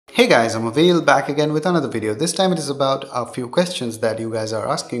Hey guys, I'm Avail back again with another video. This time it is about a few questions that you guys are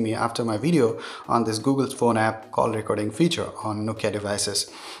asking me after my video on this Google phone app call recording feature on Nokia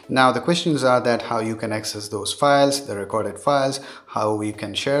devices. Now the questions are that how you can access those files, the recorded files, how you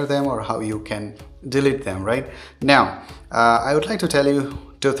can share them or how you can delete them, right? Now, I would like to tell you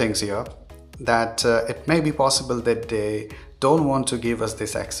two things here. That it may be possible that they don't want to give us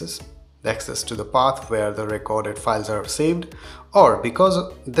this access to the path where the recorded files are saved, or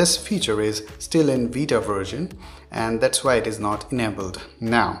because this feature is still in beta version and that's why it is not enabled.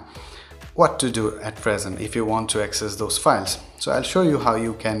 Now, what to do at present if you want to access those files? So I'll show you how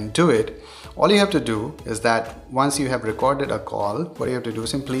you can do it. All you have to do is that once you have recorded a call, what you have to do,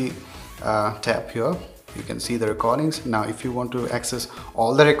 simply tap here. You can see the recordings. Now if you want to access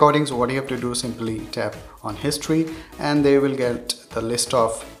all the recordings, what you have to do, simply tap on history and they will get the list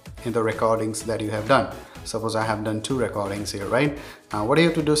of the recordings that you have done. Suppose I have done 2 recordings here, right? Now what you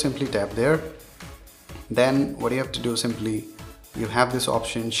have to do, simply tap there. Then what you have to do, simply you have this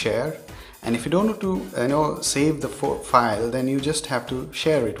option share, and if you don't want to save the file, then you just have to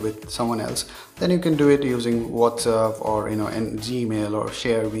share it with someone else. Then you can do it using WhatsApp or Gmail or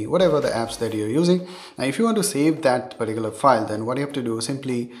ShareMe, whatever the apps that you're using. Now if you want to save that particular file, then what you have to do,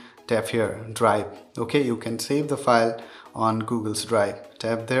 simply tap here, drive. Okay, you can save the file on Google's Drive.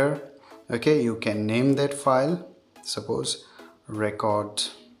 Tap there. Okay, you can name that file, suppose record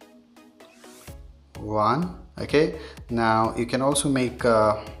 1. Okay, now you can also make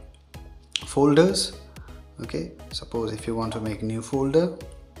folders. Okay, suppose if you want to make new folder,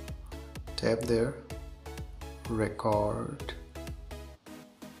 tap there, recordings.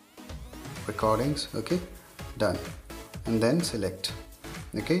 Okay, done, and then select.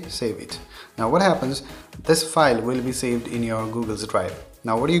 Okay, save it. Now what happens, this file will be saved in your Google's Drive.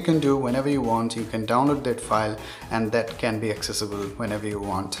 Now what you can do, whenever you want, you can download that file and that can be accessible whenever you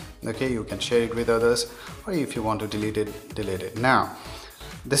want. Okay, you can share it with others, or if you want to delete it. Now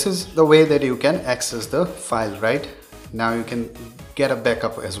this is the way that you can access the file, right? Now you can get a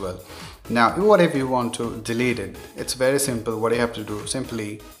backup as well. Now what if you want to delete it? It's very simple. What you have to do,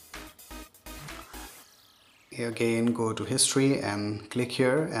 simply again go to history and click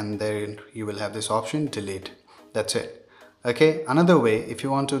here, and then you will have this option delete. That's it. Okay, another way, if you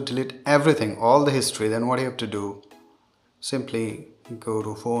want to delete everything, all the history, then what you have to do, simply go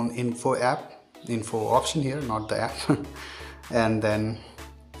to phone info option here, not the app and then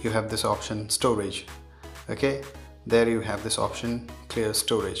you have this option storage. Okay, there you have this option clear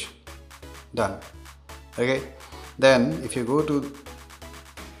storage. Done. Okay, then if you go to the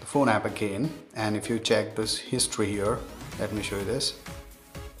phone app again and if you check this history here, let me show you this.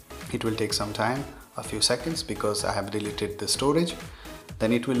 It will take some time, a few seconds, because I have deleted the storage.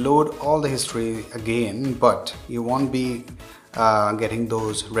 Then it will load all the history again, but you won't be getting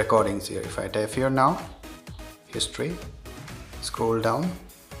those recordings here. If I tap here now, history, scroll down,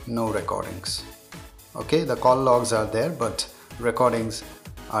 no recordings. Okay, the call logs are there but recordings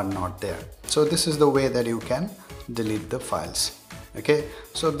are not there. So this is the way that you can delete the files. Okay,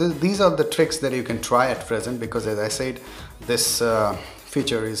 so these are the tricks that you can try at present, because as I said, this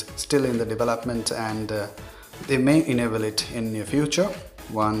feature is still in the development and they may enable it in the future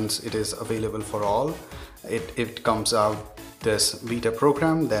once it is available for all. It comes out this beta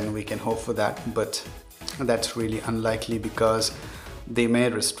program, then we can hope for that, but that's really unlikely because they may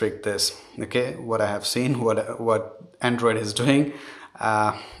restrict this. Okay, what I have seen, what Android is doing,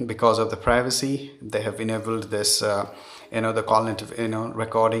 because of the privacy, they have enabled this the call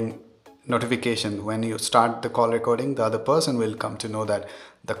recording notification. When you start the call recording, the other person will come to know that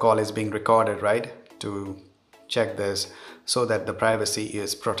the call is being recorded, right? To check this so that the privacy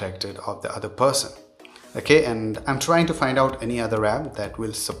is protected of the other person. Okay, and I'm trying to find out any other app that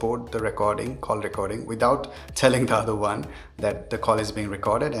will support the call recording without telling the other one that the call is being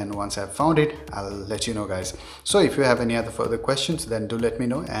recorded, and once I've found it, I'll let you know, guys. So if you have any other further questions, then do let me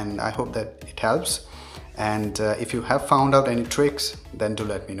know, and I hope that it helps. And if you have found out any tricks, then do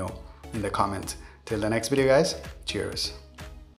let me know in the comments. Till the next video, guys, cheers.